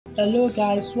Hello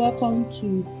guys, welcome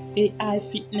to AI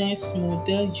Fitness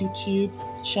Model YouTube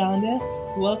channel.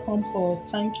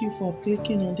 Thank you for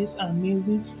clicking on this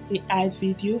amazing AI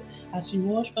video. As you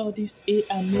watch all these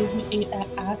amazing AI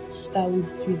arts that will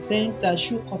present that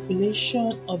show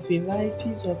compilation of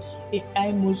varieties of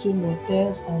AI muscle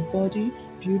models and body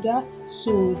builder.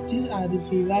 So these are the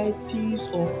varieties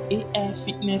of AI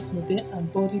fitness model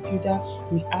and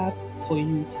bodybuilder we have for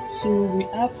you. So we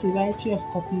have variety of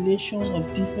compilation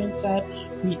of different type.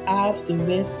 We have the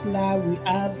wrestler, we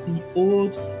have the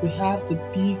old, we have the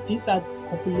big. These are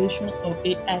compilation of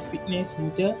AI fitness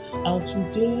model, and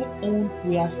today on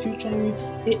we are featuring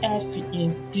AI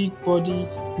fitness big body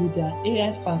builder,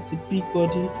 AI fancy big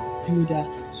body builder.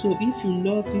 So if you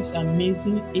love this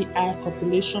amazing AI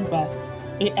compilation by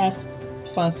AI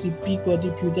fancy big body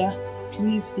builder,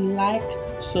 please like,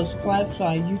 subscribe to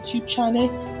our YouTube channel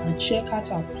and check out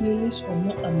our playlist for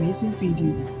more amazing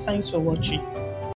videos. Thanks for watching.